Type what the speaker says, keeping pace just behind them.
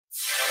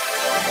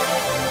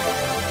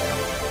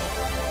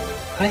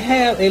I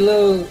have a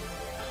little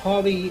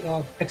hobby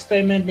of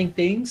experimenting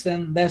things,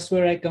 and that's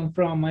where I come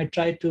from. I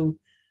try to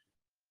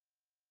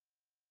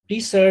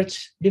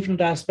research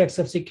different aspects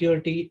of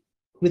security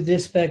with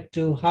respect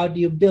to how do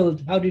you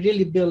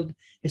really build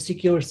a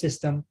secure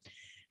system.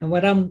 And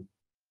what I'm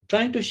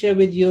trying to share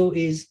with you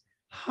is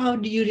how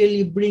do you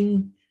really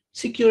bring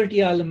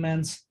security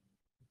elements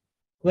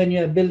when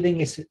you are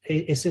building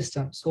a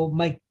system. So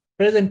my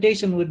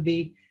presentation would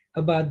be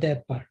about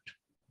that part.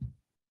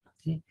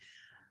 Okay.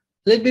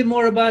 A little bit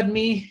more about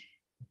me.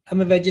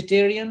 I'm a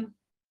vegetarian,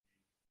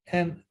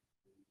 and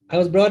I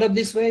was brought up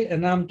this way,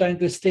 and now I'm trying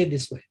to stay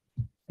this way.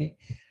 Okay.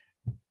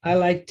 I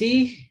like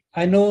tea.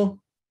 I know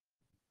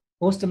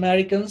most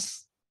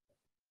Americans,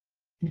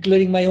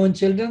 including my own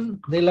children,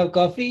 they love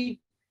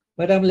coffee,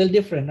 but I'm a little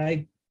different.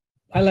 I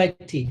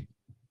like tea.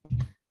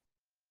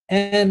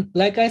 And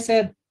like I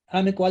said,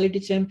 I'm a quality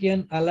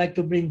champion. I like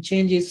to bring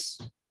changes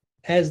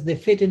as they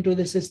fit into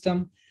the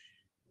system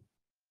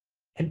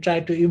and try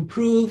to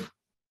improve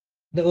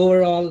the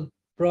overall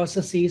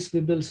processes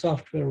we build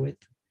software with.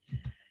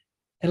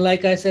 And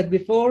like I said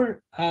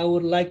before, I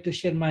would like to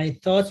share my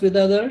thoughts with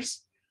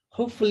others.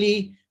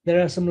 Hopefully,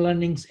 there are some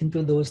learnings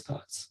into those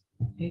thoughts.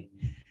 Okay.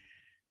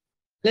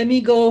 Let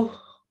me go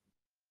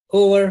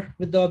over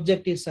with the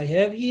objectives I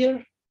have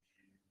here.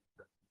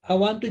 I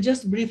want to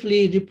just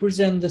briefly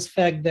represent this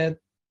fact that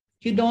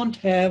you don't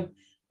have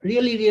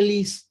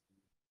really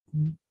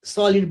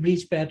solid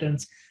breach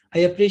patterns. I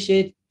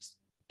appreciate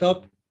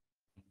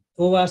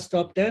OWASP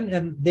top 10,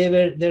 and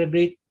they're a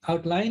great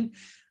outline,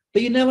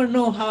 but you never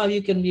know how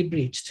you can be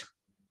breached.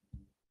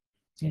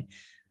 Okay.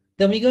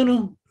 Then we're going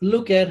to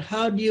look at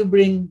how do you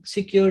bring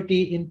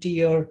security into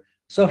your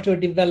software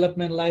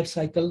development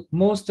lifecycle.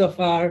 Most of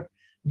our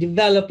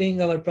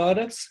developing our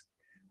products,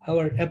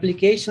 our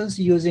applications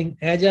using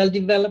Agile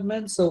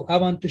development. So I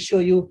want to show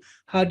you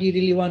how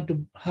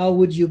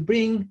would you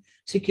bring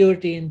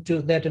security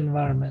into that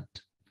environment?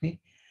 Okay?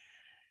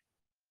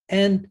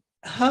 And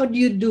how do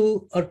you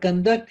do or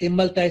conduct a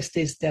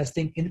multi-stage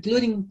testing,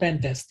 including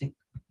pen testing?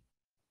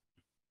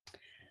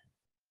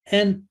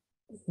 And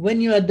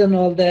when you have done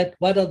all that,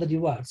 what are the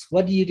rewards?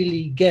 What do you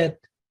really get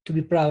to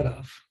be proud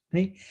of?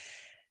 Okay?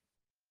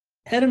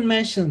 Aaron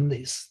mentioned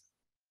this.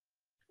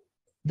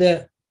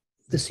 The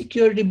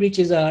security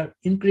breaches are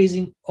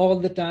increasing all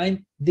the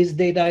time. This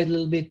data is a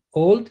little bit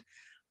old,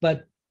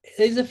 but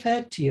there is a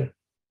fact here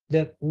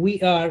that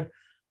we are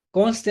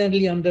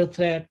constantly under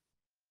threat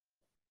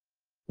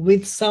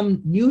with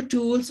some new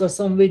tools or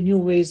some new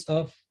ways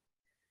of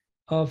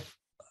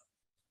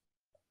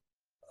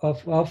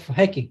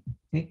hacking.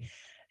 Okay?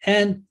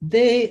 And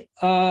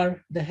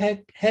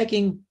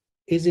hacking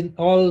is in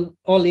all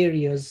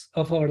areas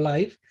of our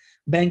life.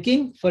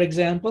 Banking, for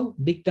example,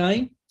 big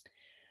time.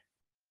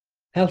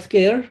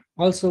 Healthcare,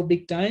 also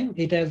big time.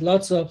 It has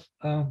lots of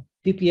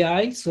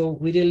PPI, so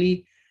we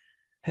really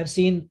have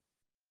seen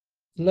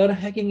a lot of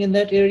hacking in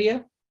that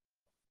area.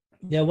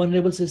 There are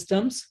vulnerable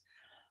systems.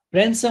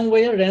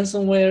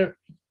 Ransomware,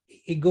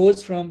 it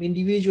goes from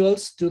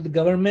individuals to the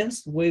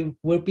governments,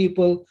 where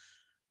people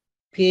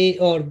pay,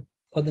 or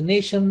the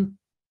nation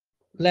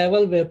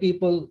level, where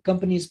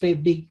companies pay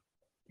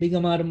big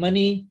amount of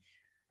money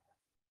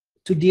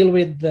to deal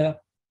with the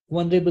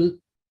vulnerable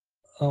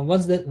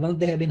once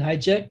they have been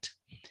hijacked.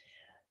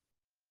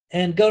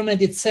 And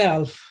government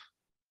itself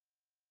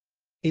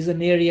is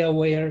an area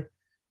where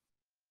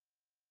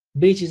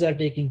breaches are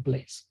taking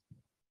place.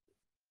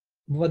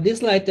 What this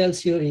slide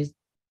tells you is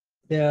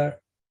there are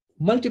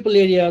multiple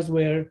areas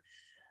where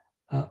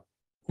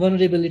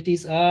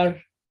vulnerabilities are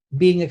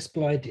being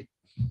exploited.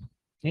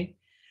 Okay?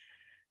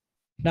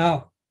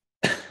 Now,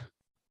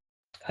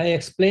 I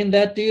explained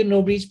that to you,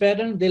 no breach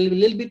pattern. There will be a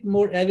little bit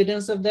more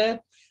evidence of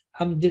that.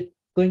 I'm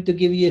going to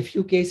give you a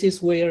few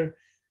cases where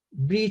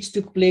breach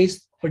took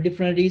place for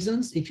different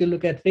reasons. If you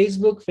look at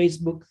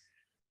Facebook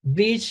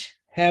breach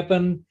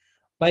happened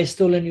by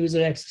stolen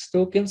user access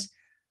tokens.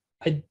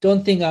 I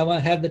don't think I will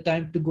have the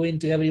time to go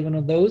into every one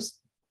of those,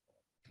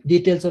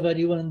 details of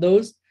every one of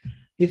those.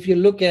 If you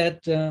look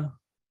at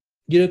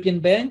European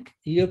Bank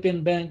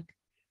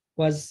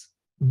was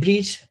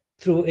breached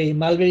through a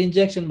malware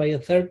injection by a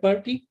third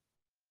party,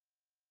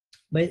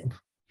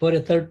 for a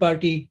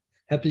third-party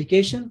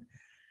application.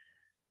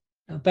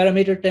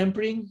 Parameter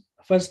tampering,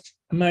 First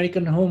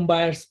American Home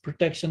Buyers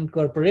Protection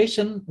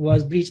Corporation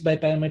was breached by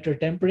parameter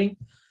tampering.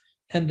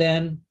 And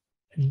then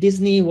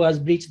Disney was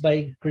breached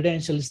by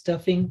credential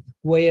stuffing,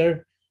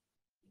 where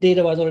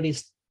data was already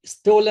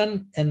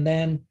stolen, and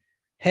then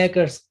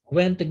hackers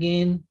went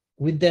again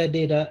with their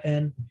data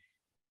and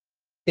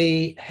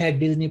they hacked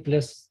Disney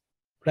Plus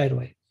right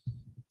away.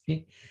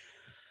 Okay.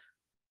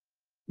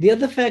 The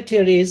other fact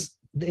here is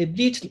the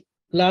breach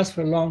lasts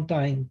for a long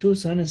time,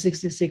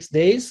 266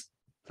 days.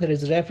 There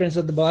is a reference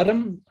at the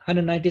bottom,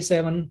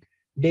 197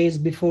 days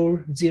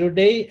before 0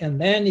 day, and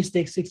then it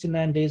takes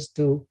 69 days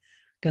to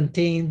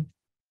contain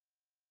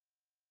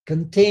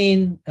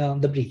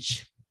the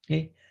breach.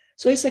 Okay,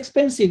 so it's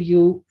expensive.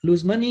 You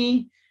lose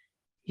money,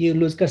 you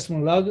lose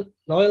customer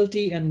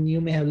loyalty, and you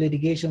may have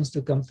litigations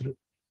to come through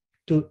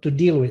to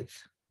deal with.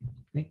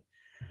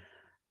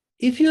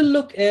 if you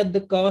look at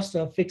the cost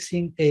of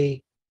fixing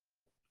a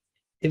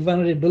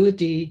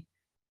vulnerability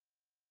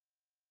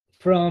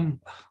from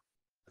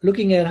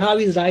looking at how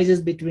it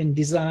rises between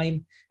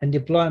design and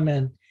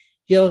deployment,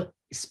 you're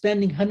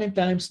spending 100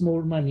 times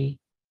more money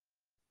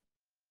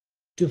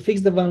to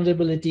fix the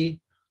vulnerability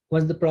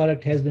once the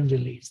product has been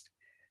released.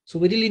 So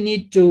we really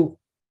need to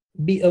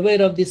be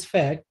aware of this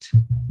fact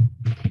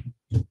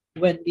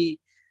when we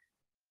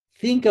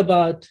think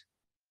about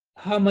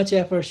how much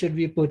effort should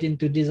we put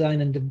into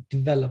design and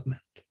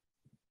development.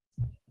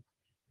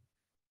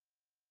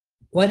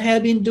 What I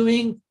have been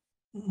doing,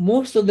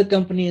 most of the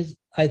companies,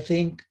 I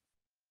think,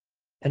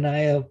 and I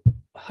have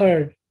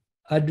heard,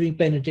 are doing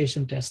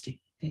penetration testing.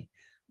 Okay?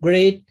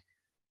 Great.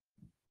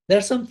 There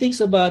are some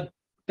things about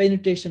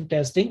penetration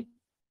testing.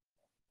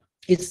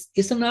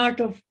 It's an art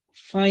of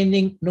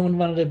finding known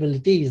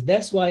vulnerabilities.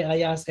 That's why I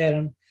asked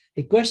Aaron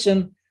a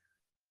question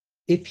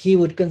if he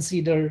would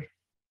consider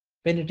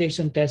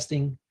penetration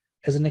testing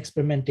as an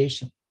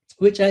experimentation,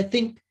 which I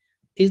think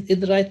is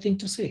the right thing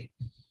to say.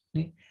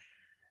 Okay?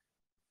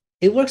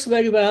 It works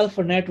very well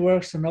for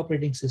networks and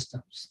operating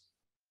systems,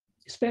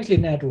 especially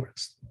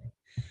networks.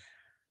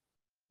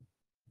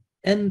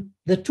 And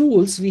the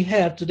tools we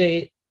have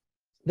today,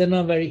 they're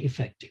not very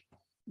effective.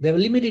 They have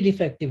limited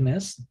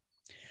effectiveness.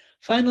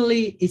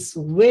 Finally, it's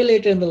way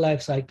later in the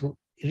life cycle.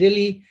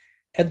 Really,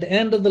 at the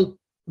end of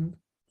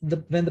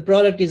when the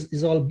product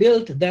is all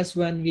built, that's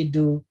when we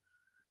do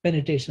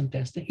penetration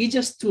testing. It's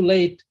just too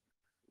late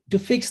to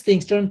fix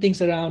things, turn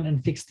things around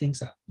and fix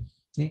things up.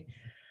 Okay?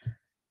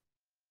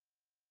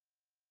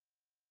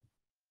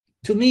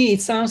 To me,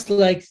 it sounds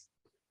like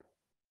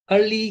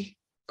early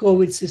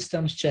COVID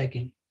systems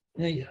checking.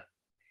 Yeah.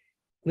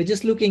 We're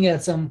just looking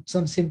at some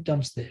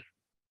symptoms there.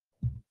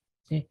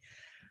 Okay.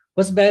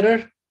 What's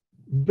better?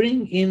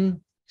 Bring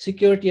in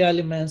security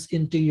elements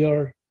into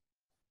your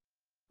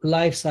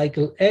life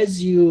cycle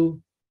as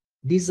you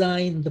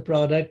design the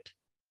product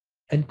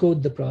and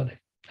code the product.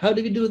 How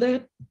do we do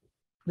that?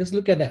 Let's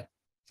look at that.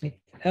 Okay.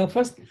 Now,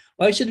 first,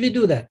 why should we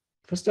do that?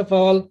 First of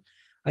all,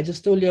 I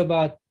just told you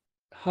about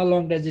how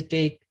long does it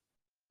take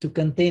to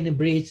contain a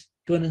breach,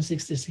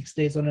 266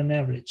 days on an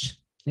average.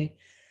 Okay.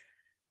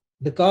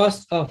 The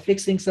cost of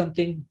fixing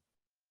something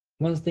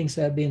once things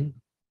have been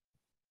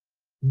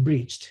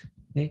breached.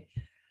 Okay.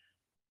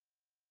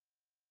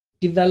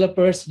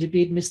 Developers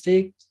repeat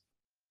mistakes.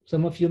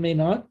 Some of you may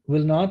not,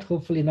 will not,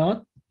 hopefully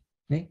not.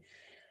 Okay.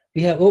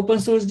 We have open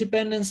source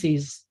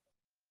dependencies.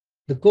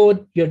 The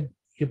code you're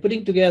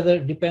putting together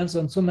depends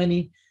on so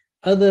many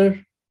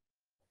other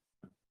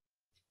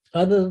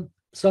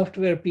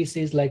software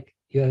pieces, like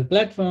you have a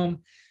platform,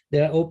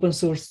 there are open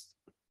source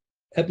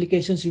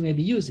applications you may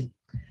be using.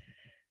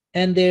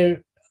 And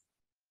there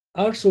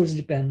are outsourced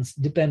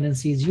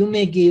dependencies. You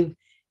may give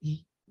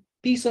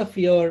piece of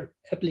your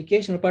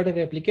application or part of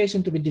your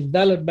application to be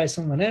developed by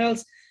someone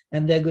else,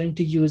 and they're going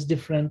to use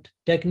different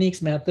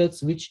techniques,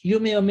 methods, which you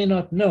may or may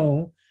not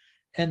know,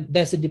 and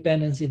that's a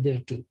dependency there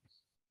too.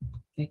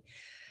 Okay.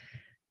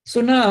 So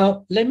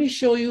now let me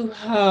show you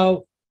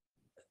let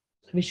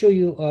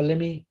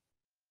me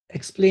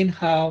explain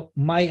how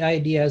my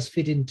ideas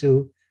fit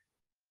into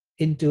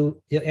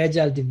your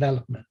agile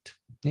development.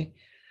 Okay.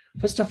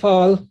 First of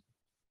all,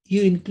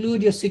 you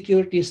include your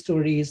security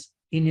stories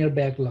in your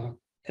backlog,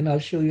 and I'll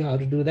show you how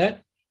to do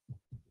that.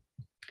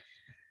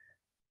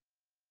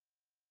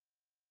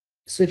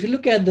 So if you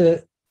look at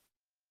the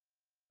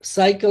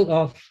cycle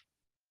of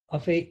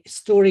a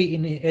story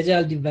in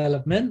agile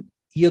development,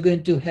 you're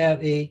going to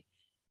have a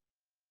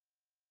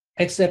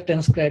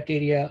acceptance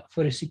criteria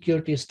for a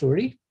security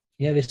story.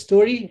 You have a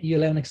story,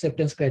 you'll have an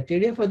acceptance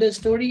criteria for the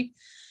story,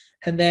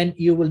 and then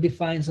you will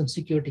define some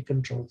security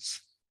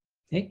controls.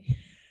 Okay?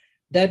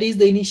 That is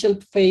the initial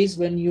phase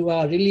when you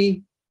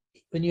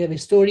have a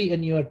story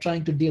and you are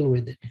trying to deal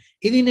with it.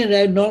 Even in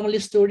a normal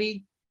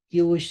story,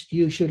 you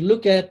should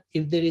look at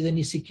if there is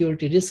any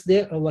security risk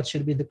there or what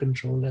should be the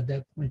control at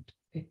that point.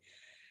 Okay?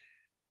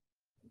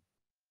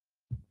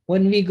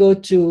 When we go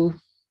to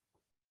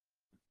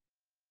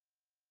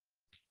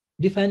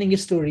defining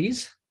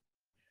stories,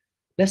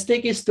 let's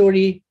take a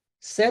story,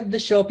 set the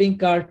shopping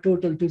cart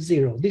total to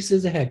 0. This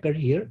is a hacker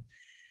here.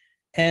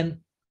 And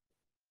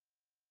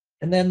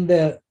then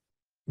the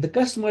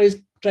customer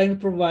is trying to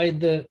provide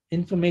the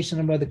information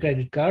about the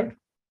credit card.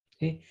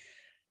 Okay?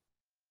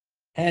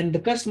 And the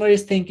customer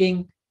is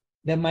thinking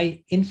that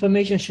my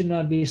information should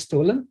not be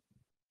stolen.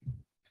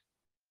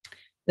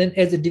 Then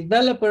as a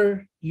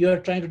developer, you're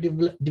trying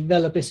to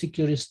develop a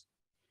security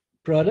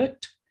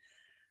product.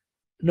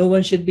 No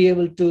one should be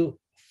able to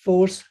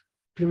force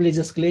privilege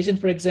escalation,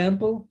 for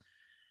example.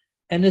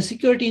 And as a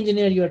security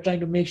engineer, you are trying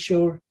to make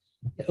sure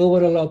the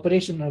overall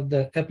operation of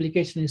the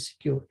application is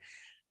secure.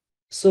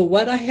 So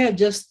what I have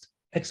just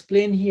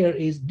explained here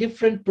is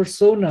different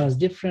personas,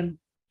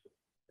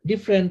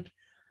 different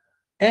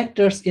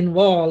actors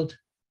involved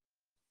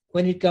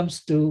when it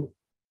comes to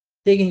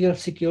taking care of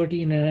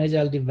security in an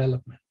agile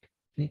development.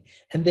 Okay?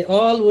 And they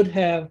all would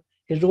have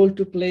a role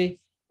to play.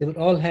 They would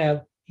all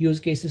have use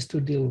cases to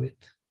deal with.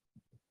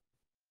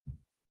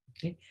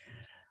 Okay?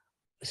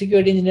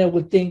 security engineer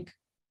would think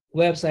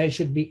website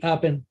should be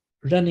up and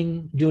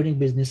running during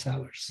business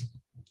hours.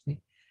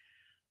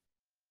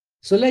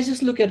 So let's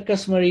just look at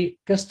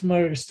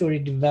customer story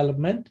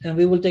development, and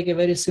we will take a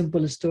very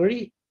simple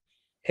story.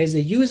 As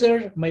a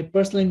user, my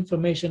personal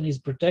information is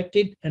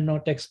protected and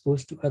not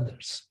exposed to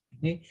others.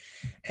 Okay?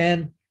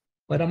 And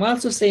what I'm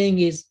also saying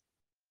is,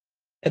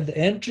 at the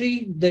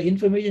entry, the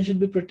information should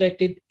be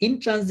protected. In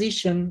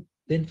transition,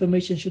 the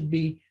information should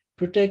be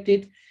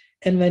protected.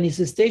 And when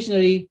it's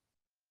stationary,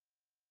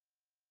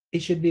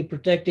 it should be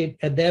protected.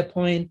 At that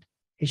point,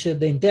 it should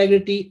the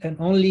integrity, and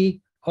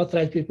only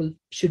authorized people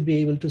should be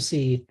able to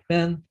see it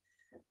when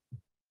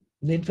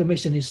the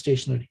information is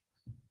stationary.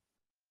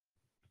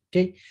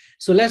 Okay,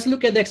 so let's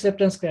look at the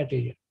acceptance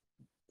criteria.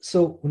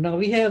 So now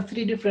we have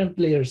three different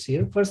layers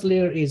here. First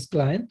layer is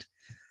client,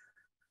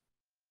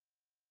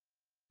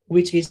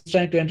 which is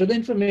trying to enter the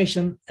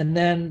information, and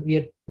then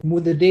we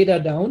move the data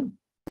down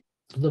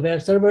to the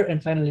web server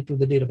and finally to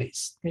the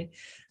database. Okay,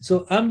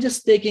 so I'm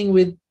just taking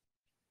with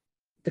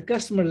the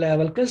customer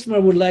level.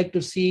 Customer would like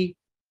to see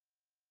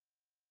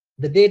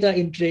the data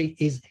entry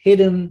is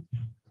hidden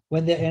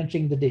when they're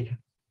entering the data.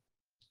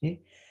 Okay?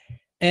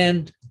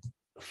 And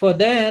for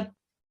that,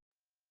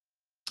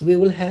 we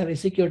will have a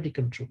security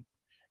control.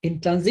 In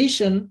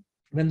transition,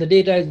 when the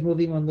data is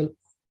moving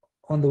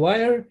on the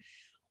wire,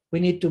 we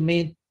need to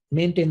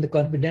maintain the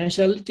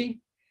confidentiality.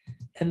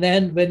 And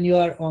then when you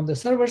are on the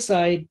server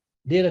side,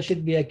 data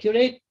should be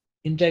accurate,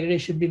 integrity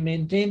should be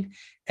maintained,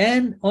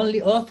 and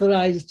only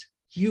authorized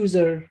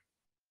user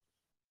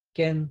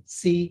can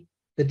see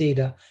the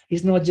data.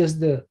 It's not just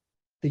the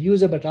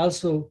user, but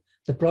also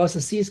the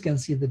processes can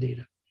see the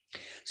data.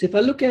 So if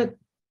I look at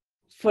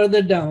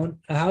further down,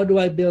 how do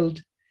I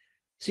build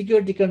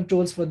security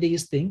controls for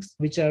these things,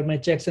 which are my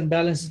checks and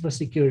balances for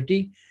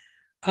security?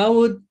 I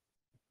would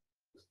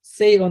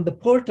say on the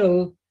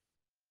portal,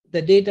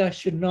 the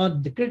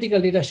critical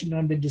data should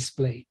not be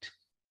displayed.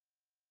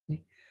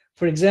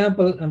 For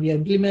example, and we are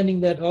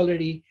implementing that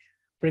already.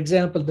 For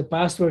example, the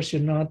password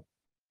should not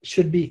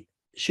be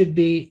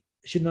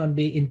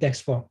in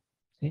text form.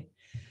 Okay?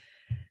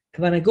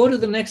 When I go to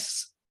the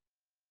next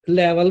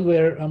level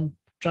where I'm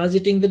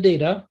transiting the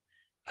data,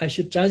 I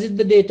should transit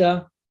the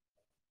data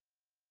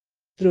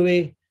through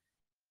a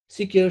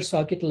secure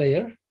socket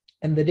layer,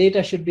 and the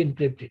data should be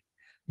encrypted.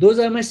 Those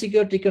are my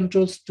security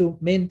controls to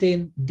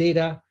maintain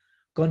data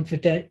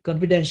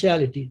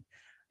confidentiality.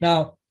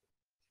 Now,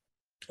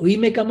 we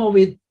may come up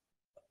with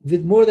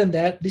more than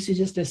that. This is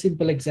just a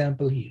simple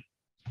example here.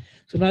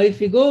 So now if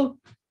we go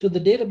to the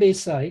database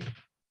side,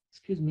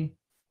 excuse me,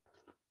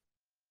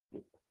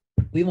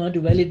 we want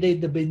to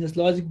validate the business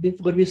logic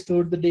before we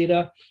store the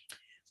data.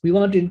 We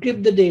want to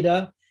encrypt the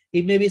data.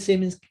 It may be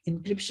same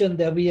encryption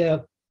that we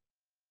have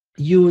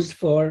used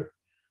for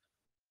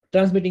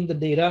transmitting the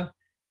data,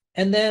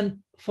 and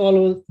then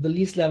follow the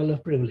least level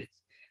of privilege.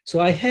 So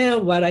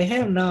what I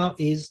have now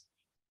is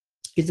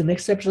an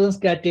acceptance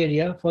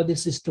criteria for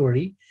this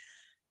story.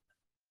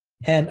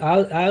 And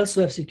I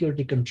also have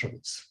security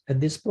controls.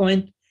 At this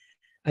point,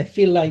 I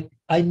feel like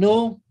I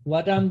know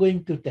what I'm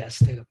going to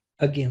test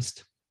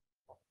against.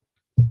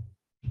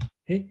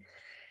 Okay.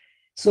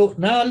 So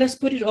now let's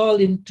put it all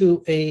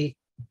into a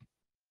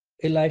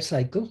life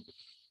cycle.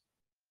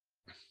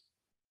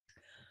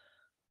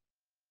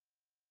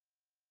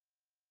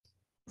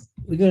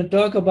 We're going to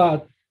talk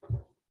about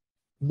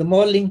the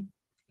modeling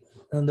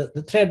and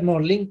the threat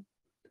modeling.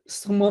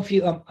 Some of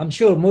you, I'm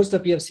sure most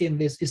of you have seen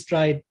this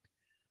Stride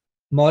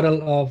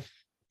model of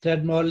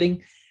threat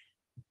modeling.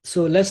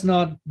 So let's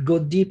not go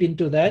deep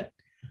into that.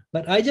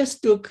 But I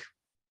just took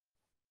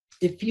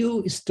a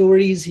few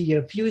stories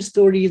here,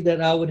 that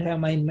I would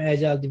have in my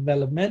Agile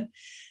development.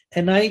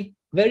 And with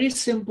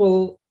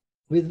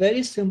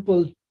very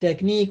simple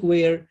technique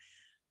where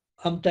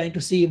I'm trying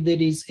to see if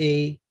there is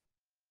a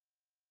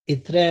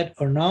threat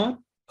or not,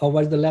 or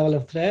what's the level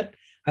of threat.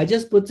 I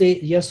just put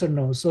a yes or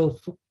no. So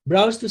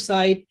browse to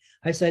site,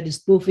 I said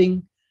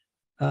spoofing,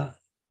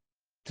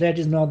 threat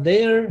is not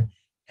there,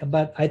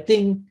 but I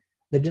think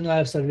the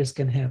denial of service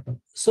can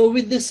happen. So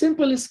with this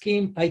simple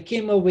scheme, I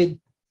came up with,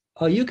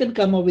 or you can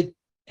come up with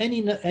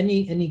any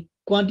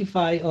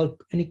quantify or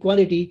any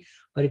quantity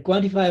or a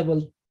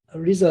quantifiable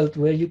result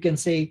where you can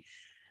say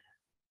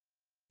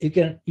you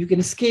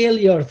can scale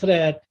your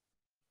threat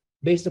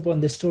based upon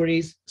the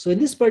stories. So in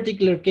this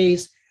particular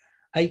case,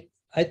 I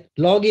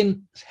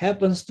login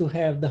happens to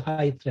have the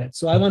high threat.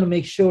 So I want to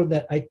make sure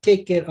that I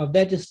take care of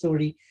that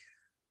story,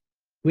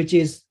 which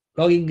is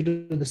logging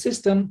into the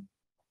system,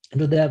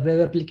 into the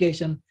web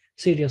application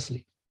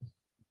seriously.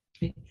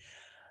 Okay.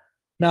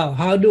 Now,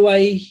 how do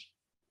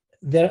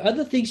there are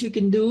other things you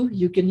can do.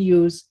 You can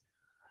use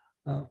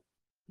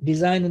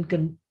design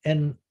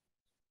and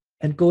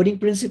coding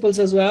principles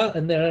as well.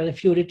 And there are a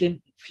few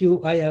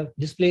I have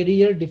displayed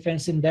here.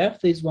 Defense in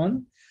depth is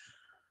one.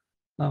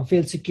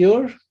 Fail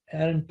secure,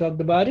 Aaron talked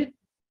about it.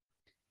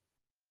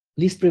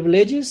 Least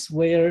privileges,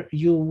 where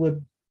you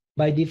would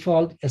by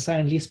default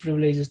assign least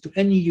privileges to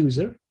any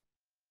user.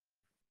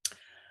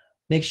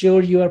 Make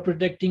sure you are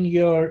protecting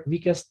your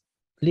weakest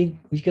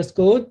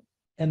code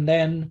and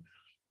then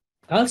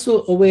also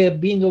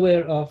being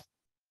aware of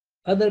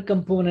other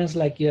components,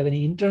 like you have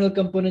any internal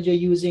component you're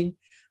using,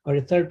 or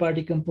a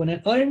third-party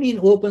component, or any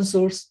open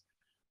source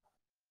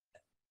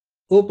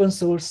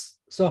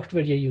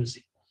software you're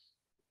using.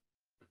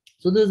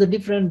 So those are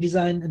different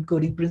design and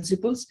coding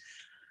principles.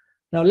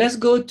 Now let's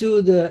go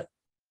to the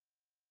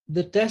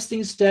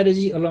testing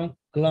strategy along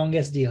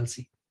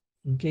SDLC.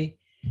 Okay,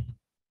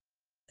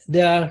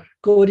 there are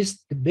code is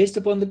based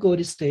upon the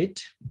code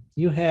state.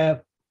 You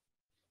have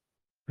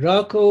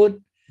raw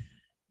code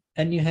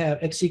and you have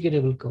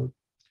executable code.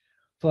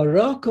 For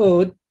raw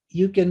code,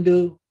 you can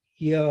do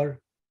your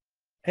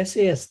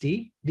SAST,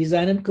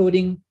 design and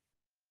coding,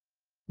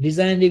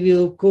 design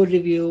review, code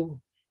review,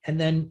 and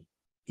then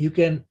you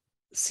can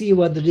see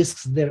what the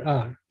risks there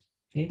are.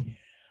 Okay.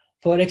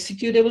 For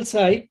executable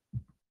side,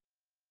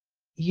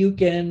 you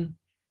can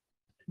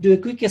do a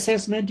quick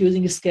assessment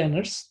using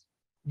scanners,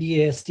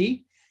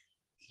 DAST.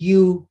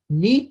 You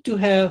need to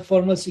have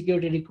formal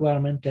security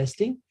requirement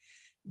testing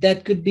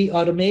that could be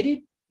automated,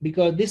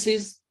 because this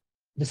is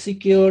the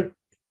secure.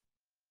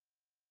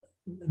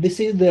 This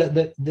is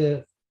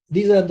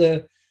these are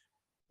the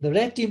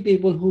red team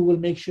people who will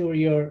make sure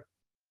your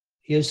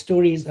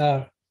stories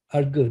are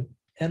good.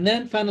 And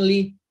then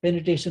finally,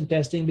 penetration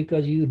testing,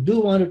 because you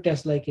do want to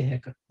test like a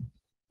hacker.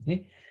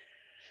 Okay.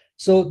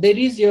 So there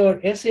is your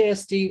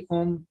SAST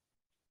on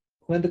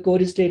when the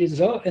code state is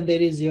raw, and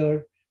there is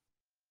your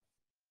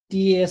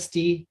TAST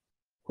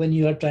when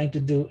you are trying to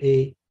do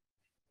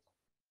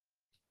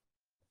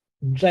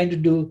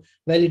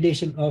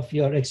validation of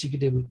your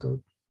executable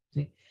code.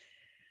 Okay.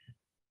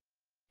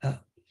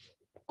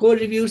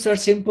 Code reviews are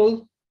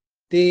simple.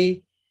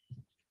 They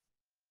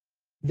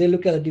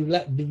look at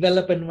the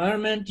develop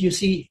environment. You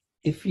see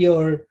if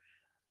your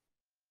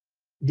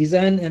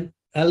design and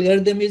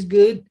algorithm is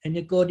good and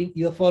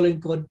you're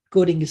following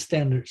coding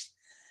standards.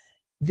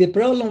 The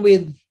problem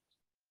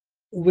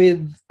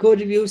with code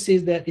reviews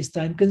is that it's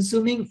time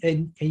consuming,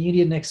 and you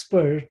need an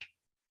expert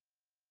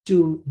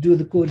to do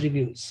the code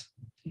reviews.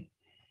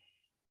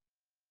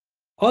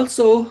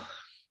 Also,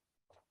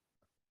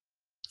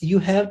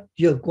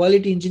 your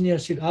quality engineer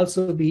should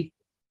also be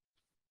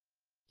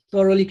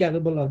thoroughly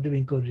capable of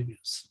doing code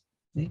reviews.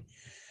 Okay.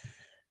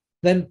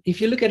 Then if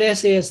you look at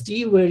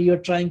SAST, where you're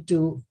trying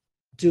to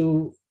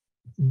do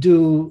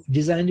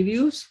design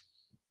reviews,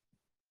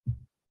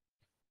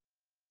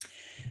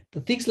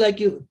 the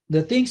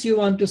things you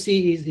want to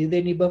see is there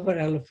any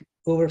buffer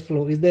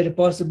overflow? Is there a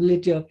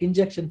possibility of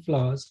injection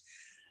flaws?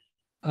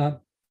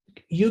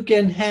 You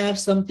can have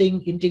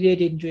something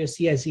integrated into a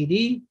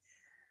CI/CD.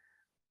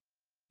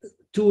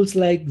 Tools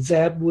like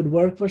Zap would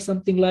work for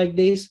something like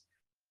this.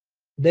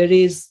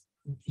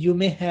 You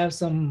may have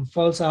some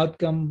false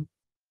outcome,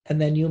 and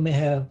then you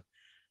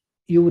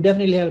would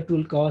definitely have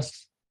tool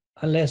costs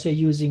unless you're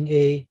using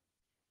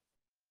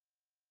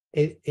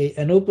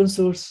an open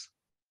source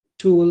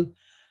tool,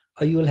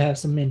 or you will have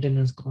some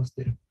maintenance costs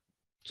there.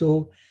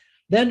 So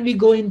then we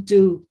go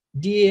into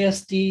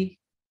DAST,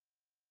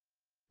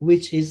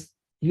 which is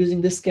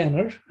using the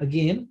scanner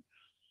again,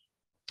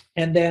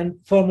 and then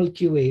formal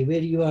QA,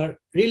 where you are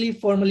really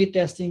formally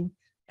testing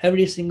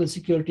every single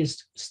security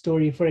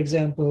story. For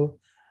example,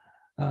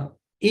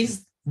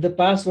 is the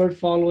password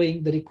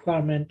following the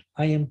requirement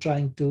I am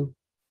trying to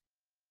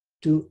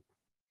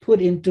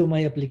put into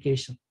my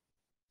application,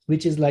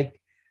 which is like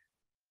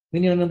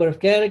minimum number of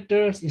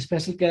characters,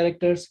 special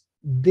characters.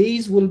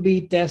 These will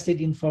be tested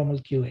in formal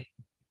QA.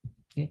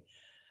 Okay.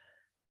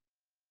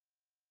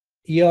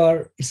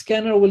 Your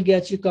scanner will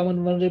get you common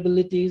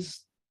vulnerabilities.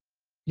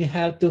 You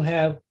have to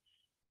have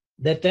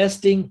the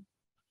testing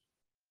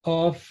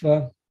of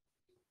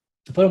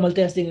formal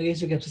testing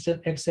against your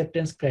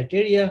acceptance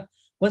criteria.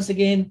 Once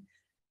again,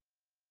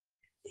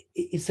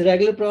 it's a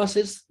regular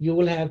process. You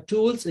will have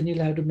tools and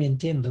you'll have to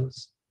maintain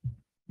those.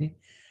 Okay.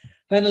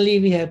 Finally,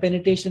 we have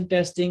penetration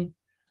testing.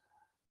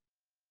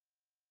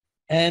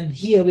 And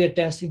here we are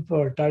testing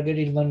for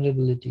targeted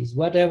vulnerabilities,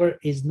 whatever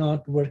is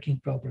not working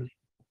properly.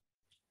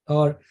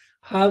 Or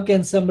how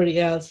will somebody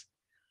else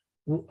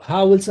will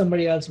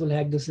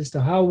hack the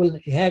system? How will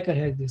a hacker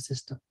hack the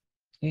system?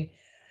 Okay.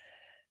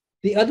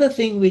 The other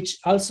thing which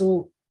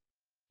also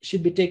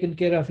should be taken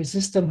care of is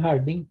system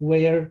hardening,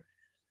 where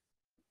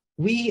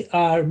we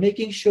are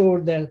making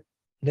sure that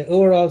the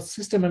overall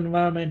system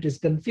environment is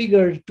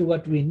configured to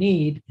what we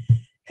need,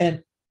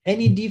 and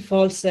any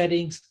default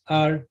settings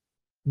are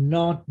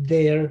not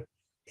there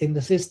in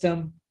the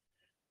system.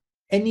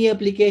 Any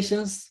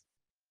applications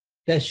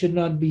that should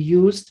not be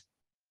used,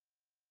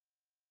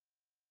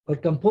 or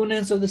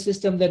components of the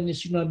system that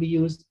should not be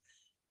used,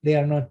 they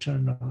are not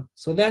turned on.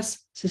 So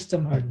that's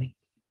system hardening.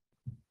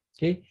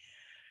 Okay.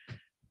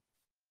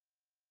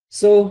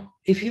 So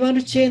if you want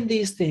to change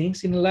these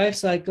things in a life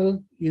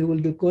cycle, you will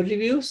do code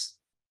reviews,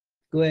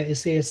 go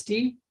SAST.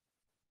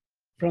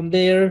 From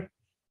there,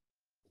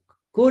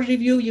 code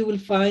review, you will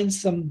find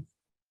some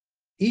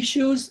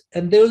issues,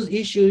 and those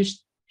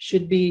issues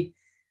should be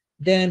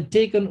then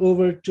taken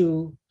over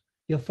to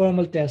your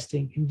formal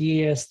testing in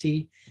DAST.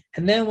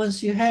 And then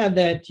once you have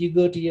that, you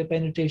go to your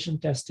penetration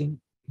testing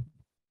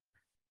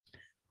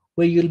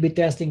where you'll be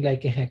testing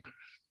like a hacker.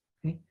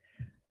 Okay?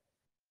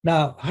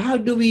 Now, how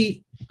do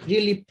we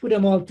really put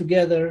them all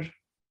together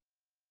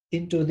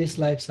into this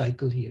life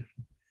cycle here?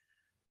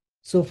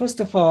 So first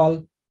of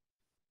all,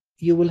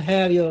 you will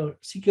have your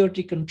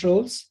security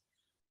controls,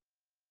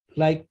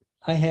 like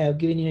I have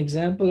given you an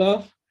example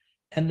of,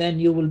 and then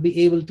you will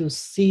be able to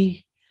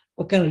see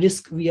what kind of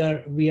risk we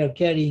are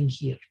carrying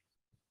here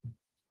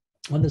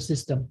on the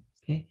system.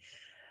 Okay.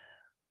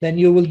 Then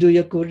you will do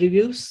your code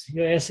reviews,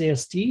 your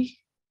SAST.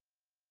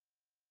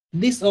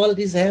 This all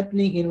is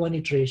happening in one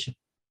iteration.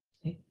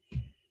 Okay.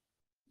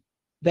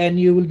 Then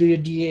you will do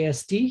your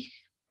DAST.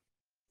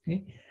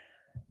 Okay.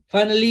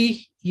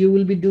 Finally, you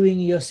will be doing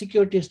your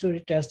security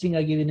story testing.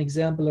 I'll give you an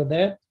example of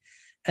that.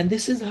 And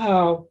this is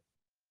how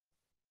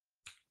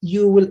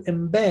you will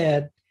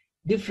embed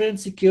different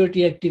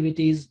security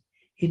activities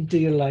into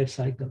your life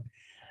cycle.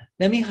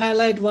 Let me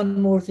highlight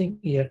one more thing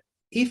here.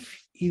 If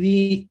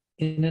we,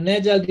 in an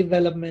agile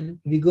development,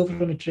 we go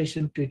from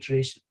iteration to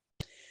iteration.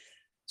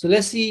 So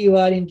let's see you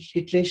are in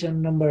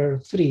iteration number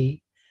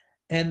 3,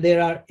 and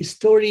there are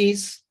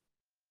stories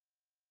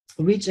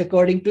which,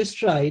 according to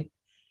Stride,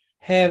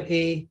 have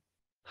a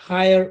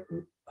higher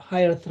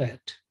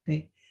threat.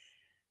 Okay?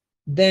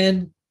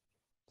 Then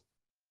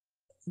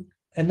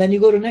you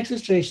go to next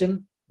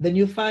iteration, then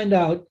you find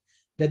out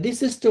that this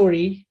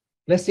story,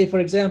 let's say, for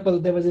example,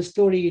 there was a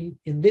story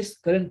in this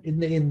current,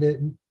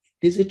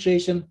 this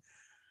iteration,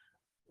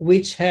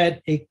 which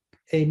had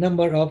a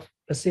number of,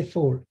 let's say,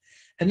 4.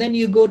 And then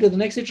you go to the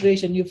next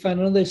iteration, you find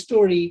another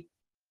story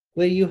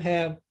where you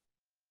have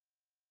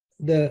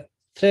the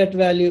threat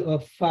value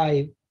of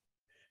 5.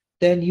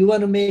 Then you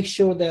want to make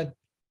sure that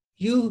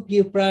you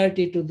give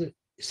priority to the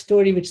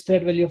story which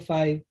threat value of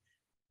 5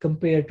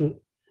 compared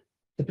to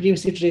the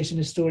previous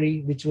iteration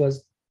story, which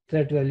was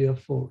threat value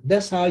of 4.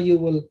 That's how you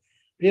will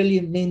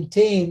really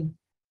maintain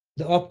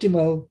the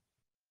optimal,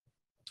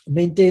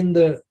 maintain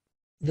the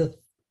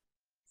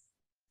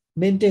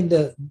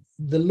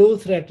low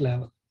threat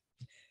level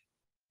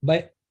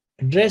by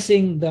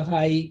addressing the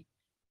high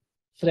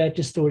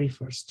threat story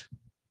first.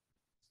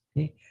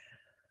 Okay.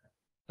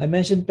 I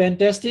mentioned pen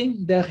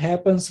testing. That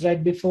happens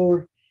right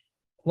before,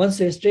 once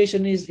the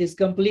registration is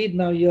complete.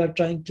 Now you are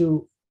trying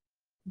to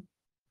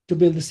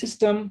build the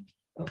system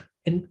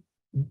and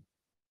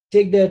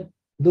take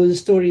those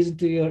stories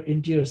into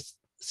your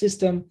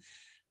system.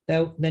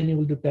 Then you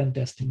will do pen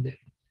testing there.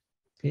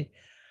 Okay.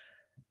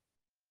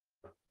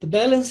 The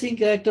balancing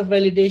character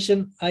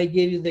validation, I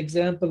gave you the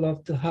example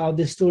of how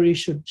the story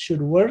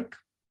should work,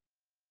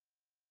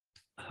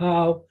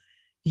 how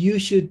you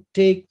should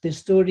take the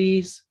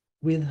stories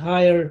with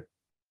higher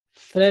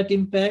threat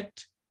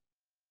impact.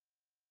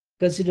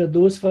 Consider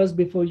those first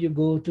before you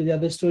go to the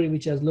other story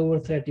which has lower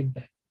threat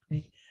impact.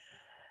 Okay?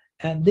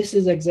 And this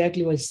is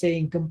exactly what it's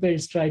saying: compare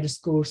Stride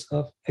scores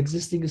of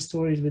existing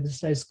stories with the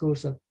Stride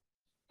scores of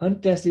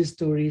untested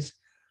stories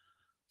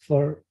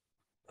from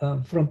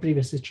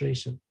previous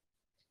iteration.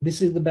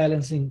 This is the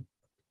balancing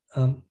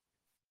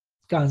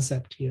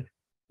concept here.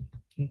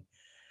 Okay.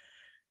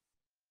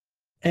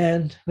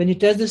 And when you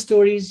test the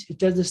stories, you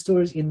test the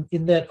stories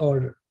in that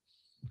order.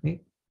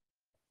 Okay.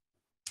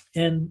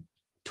 And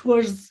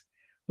towards,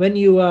 when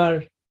you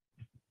are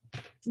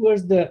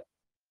towards the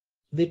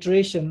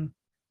iteration,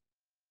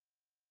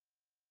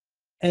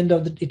 end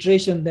of the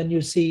iteration, then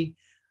you see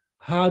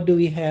how do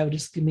we have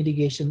risk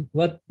mitigation?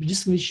 What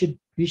risk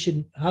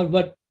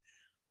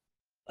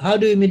how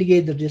do we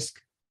mitigate the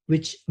risk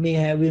which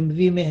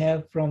we may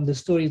have from the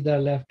stories that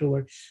are left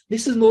over?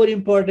 This is more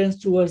important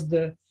towards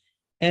the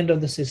end of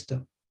the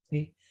system,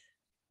 okay?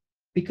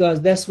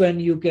 Because that's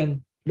when you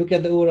can look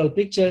at the overall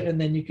picture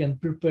and then you can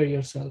prepare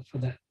yourself for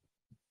that.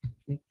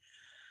 Okay?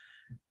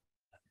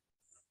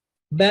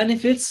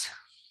 Benefits: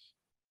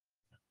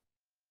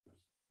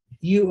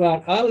 you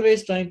are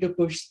always trying to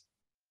push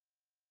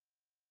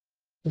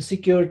the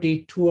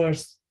security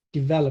towards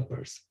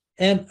developers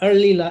and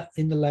early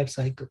in the life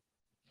cycle.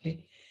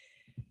 Okay?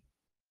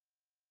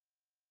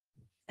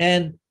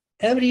 And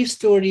every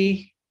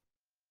story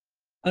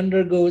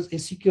undergoes a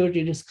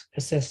security risk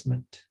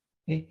assessment.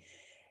 Okay?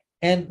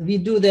 And we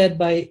do that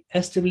by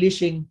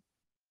establishing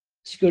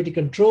security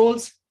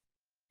controls,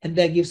 and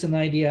that gives an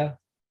idea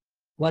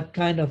what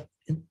kind of,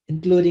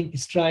 including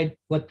Stride,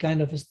 what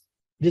kind of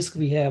risk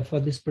we have for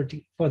this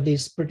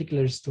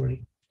particular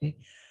story. Okay?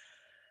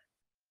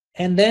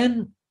 And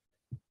then,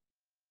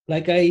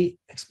 like I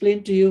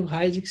explained to you,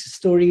 high risk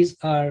stories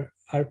are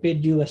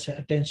paid due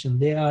attention.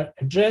 They are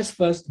addressed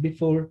first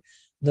before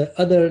the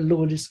other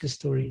low risk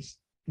stories.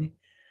 Okay?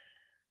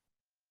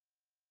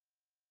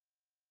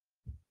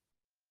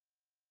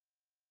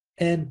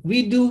 And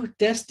we do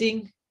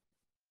testing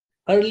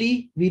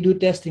early, we do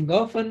testing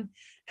often,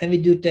 and we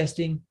do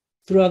testing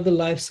throughout the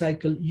life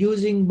cycle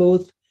using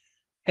both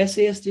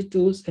SAST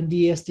tools and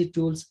DAST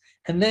tools.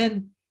 And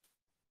then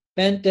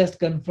pen test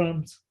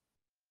confirms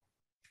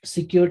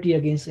security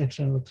against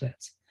external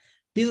threats.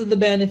 These are the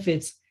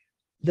benefits.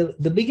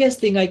 The biggest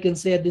thing I can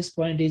say at this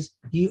point is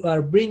you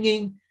are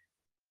bringing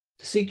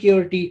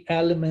security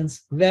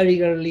elements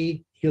very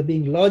early. You're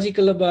being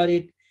logical about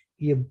it.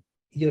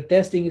 your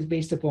testing is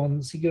based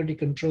upon security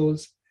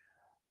controls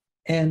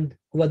and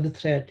what the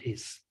threat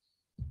is.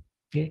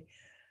 Okay.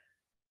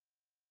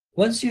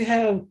 Once you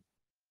have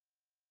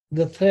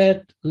the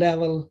threat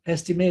level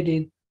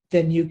estimated,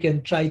 then you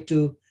can try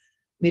to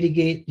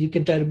mitigate. You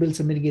can try to build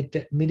some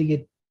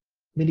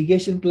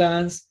mitigation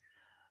plans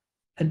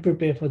and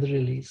prepare for the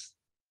release.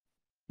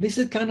 This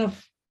is kind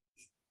of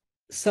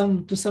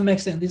to some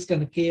extent, this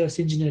kind of chaos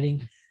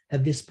engineering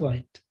at this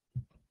point.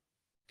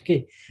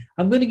 Okay,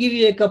 I'm going to give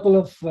you a couple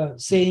of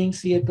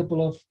sayings here, a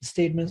couple of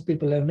statements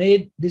people have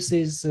made. This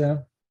is,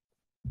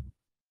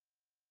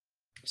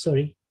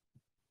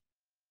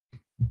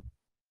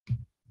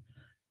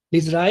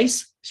 Liz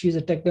Rice, she's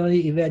a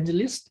technology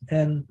evangelist,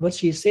 and what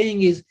she's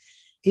saying is,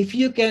 if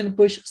you can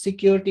push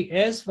security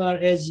as far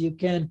as you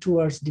can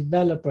towards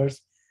developers,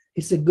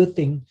 it's a good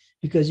thing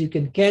because you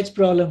can catch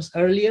problems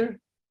earlier.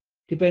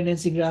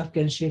 Dependency graph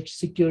can shift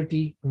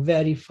security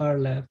very far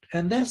left,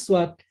 and that's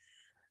what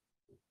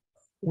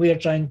we are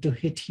trying to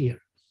hit here.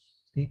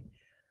 See?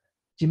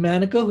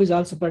 Jimanico, who is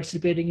also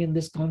participating in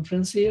this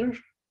conference here,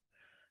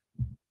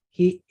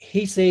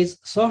 he says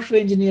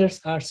software engineers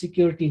are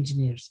security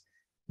engineers.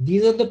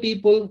 These are the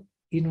people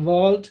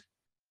involved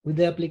with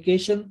the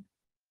application.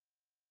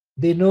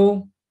 They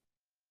know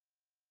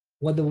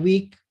what the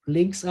weak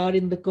links are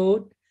in the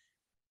code,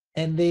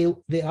 and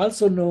they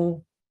also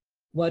know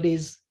what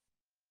is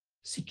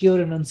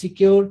secure and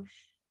unsecure.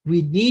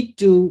 We need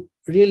to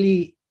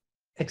really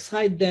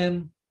excite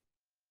them,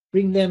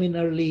 bring them in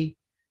early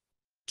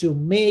to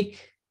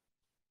make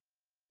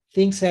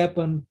things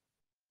happen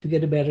to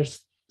get a better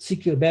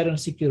and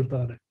secure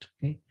product.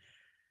 Okay.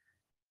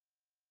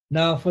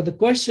 Now for the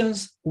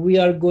questions, we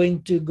are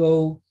going to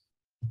go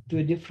to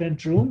a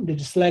different room, the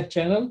Slack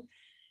channel,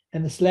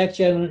 and the Slack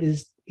channel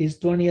is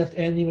 20th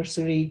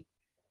anniversary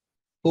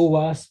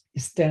OWASP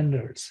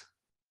standards.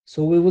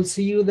 So we will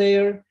see you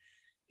there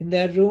in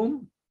that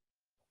room.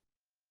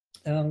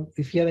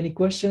 If you have any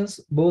questions,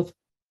 both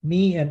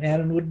me and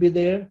Aaron would be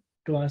there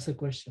to answer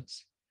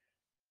questions.